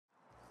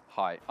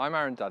Hi, I'm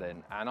Aaron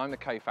Duddin and I'm the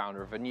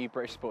co-founder of a new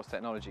British sports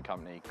technology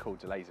company called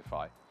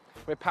Delazify.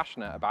 We're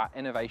passionate about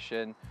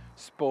innovation,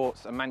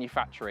 sports and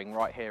manufacturing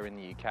right here in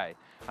the UK.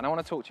 And I want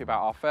to talk to you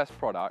about our first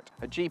product,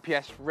 a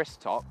GPS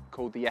Wristop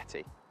called the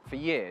Yeti. For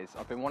years,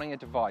 I've been wanting a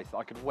device that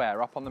I could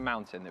wear up on the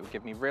mountain that would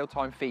give me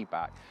real-time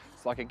feedback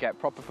so I could get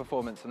proper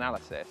performance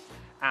analysis,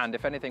 and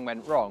if anything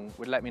went wrong,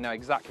 would let me know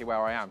exactly where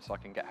I am so I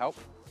can get help.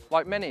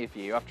 Like many of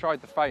you, I've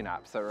tried the phone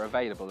apps that are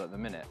available at the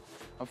minute.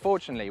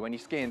 Unfortunately, when you're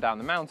skiing down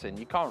the mountain,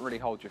 you can't really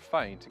hold your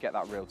phone to get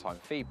that real-time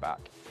feedback.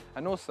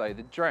 And also,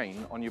 the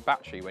drain on your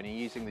battery when you're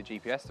using the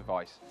GPS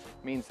device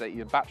means that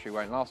your battery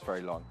won't last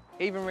very long.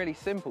 Even really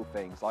simple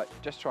things like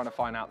just trying to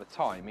find out the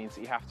time means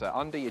that you have to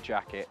undo your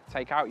jacket,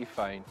 take out your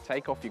phone,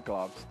 take off your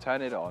gloves,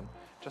 turn it on,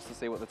 just to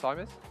see what the time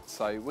is.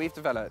 So we've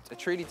developed a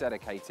truly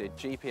dedicated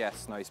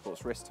GPS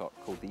Snowsports Wristop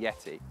called the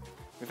Yeti.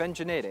 We've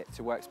engineered it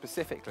to work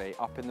specifically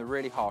up in the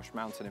really harsh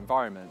mountain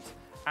environment,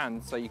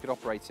 and so you could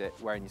operate it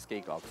wearing your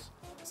ski gloves.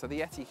 So the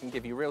Yeti can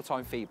give you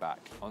real-time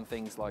feedback on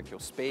things like your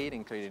speed,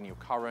 including your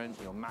current,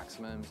 your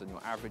maximums and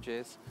your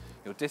averages,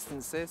 your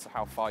distances,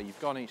 how far you've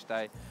gone each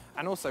day,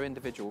 and also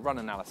individual run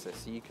analysis,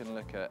 so you can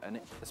look at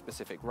a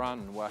specific run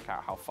and work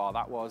out how far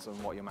that was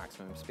and what your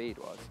maximum speed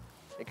was.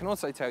 It can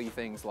also tell you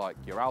things like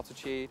your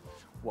altitude,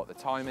 what the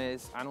time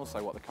is, and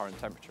also what the current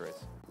temperature is.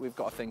 We've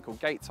got a thing called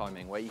gate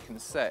timing, where you can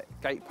set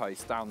gate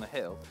posts down the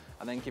hill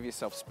and then give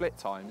yourself split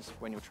times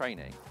when you're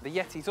training. The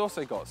Yeti's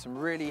also got some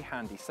really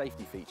handy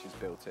safety features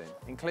built in,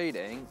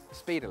 including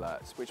speed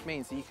alerts, which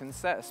means that you can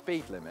set a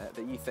speed limit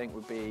that you think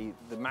would be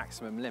the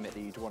maximum limit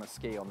that you'd want to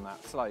ski on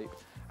that slope,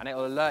 and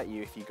it'll alert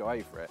you if you go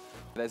over it.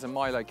 There's a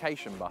My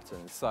Location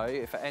button, so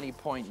if at any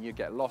point you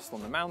get lost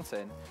on the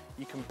mountain,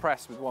 you can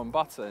press with one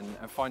button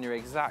and find your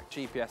exact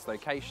GPS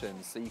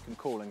location so you can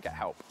call and get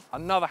help.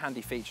 Another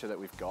handy feature that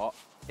we've got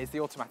is the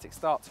automatic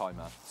start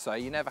timer. So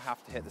you never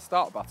have to hit the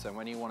start button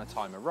when you want to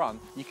time a run.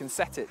 You can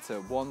set it to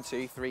 1,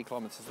 2, 3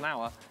 kilometers an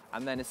hour,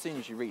 and then as soon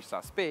as you reach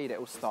that speed, it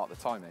will start the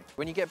timing.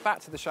 When you get back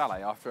to the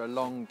chalet after a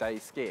long day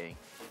skiing,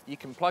 you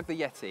can plug the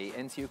Yeti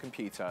into your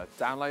computer,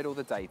 download all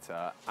the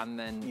data, and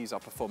then use our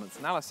performance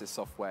analysis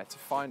software to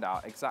find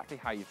out exactly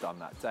how you've done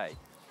that day.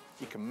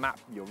 You can map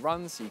your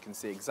runs so you can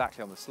see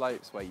exactly on the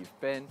slopes where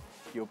you've been.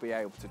 You'll be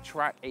able to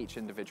track each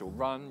individual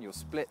run, your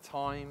split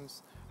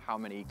times, how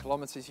many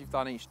kilometers you've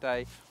done each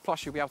day,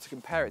 plus you'll be able to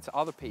compare it to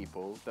other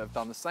people that have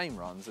done the same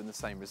runs in the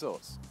same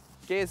resorts.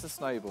 Skiers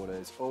and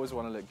snowboarders always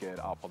want to look good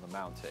up on the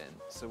mountain,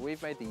 so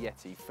we've made the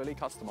Yeti fully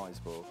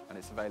customizable and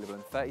it's available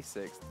in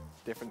 36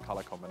 different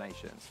color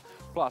combinations.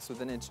 Plus, with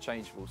an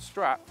interchangeable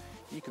strap,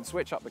 you can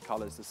switch up the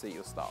colors to suit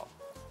your style.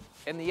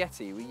 In the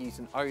Yeti, we use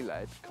an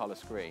OLED colour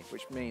screen,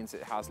 which means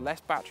it has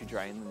less battery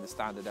drain than the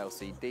standard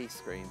LCD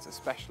screens,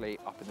 especially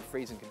up in the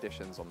freezing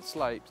conditions on the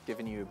slopes,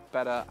 giving you a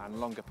better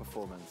and longer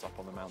performance up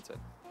on the mountain.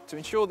 To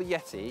ensure the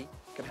Yeti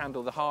can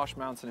handle the harsh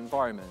mountain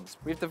environments,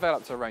 we've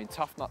developed our own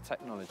tough nut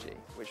technology,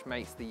 which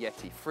makes the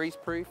Yeti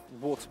freeze-proof,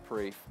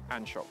 waterproof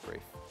and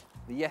shockproof.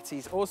 The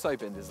Yeti's also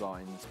been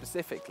designed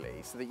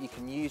specifically so that you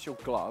can use your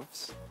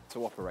gloves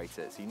to operate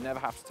it, so you never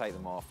have to take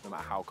them off no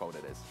matter how cold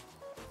it is.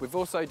 We've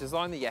also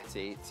designed the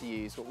Yeti to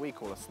use what we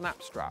call a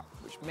snap strap,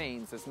 which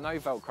means there's no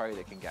Velcro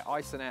that can get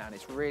ice in it and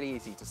it's really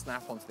easy to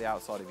snap onto the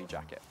outside of your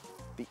jacket.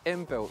 The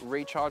inbuilt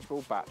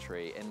rechargeable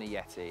battery in the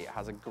Yeti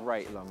has a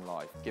great long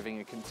life,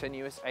 giving a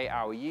continuous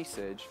 8-hour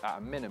usage at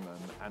a minimum,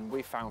 and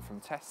we found from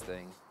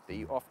testing that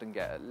you often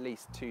get at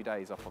least 2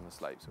 days up on the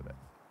slopes with it.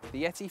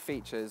 The Yeti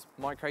features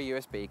micro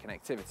USB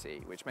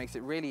connectivity, which makes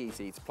it really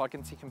easy to plug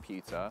into your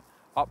computer,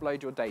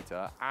 upload your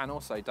data, and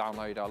also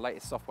download our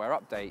latest software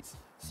updates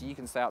so you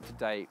can stay up to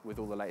date with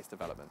all the latest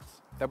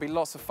developments. There'll be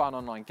lots of fun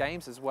online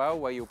games as well,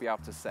 where you'll be able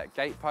to set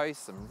gate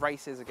posts and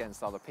races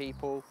against other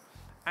people,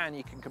 and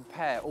you can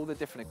compare all the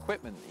different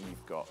equipment that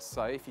you've got.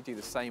 So if you do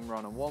the same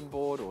run on one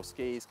board or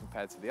skis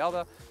compared to the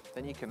other,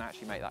 then you can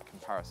actually make that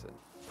comparison.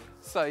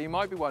 So you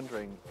might be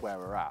wondering where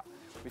we're at.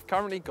 We've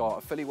currently got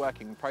a fully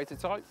working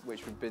prototype,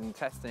 which we've been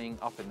testing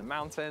up in the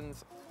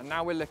mountains, and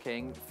now we're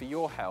looking for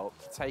your help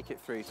to take it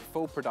through to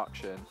full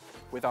production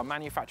with our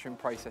manufacturing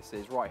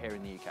processes right here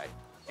in the UK.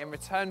 In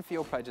return for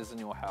your pledges and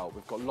your help,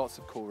 we've got lots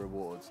of cool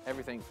rewards,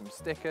 everything from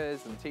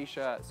stickers and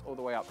t-shirts all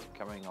the way up to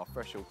becoming our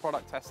official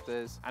product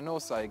testers, and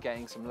also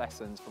getting some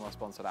lessons from our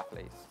sponsored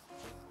athletes.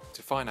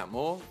 To find out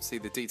more, see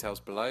the details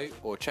below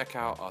or check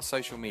out our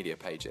social media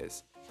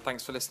pages.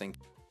 Thanks for listening.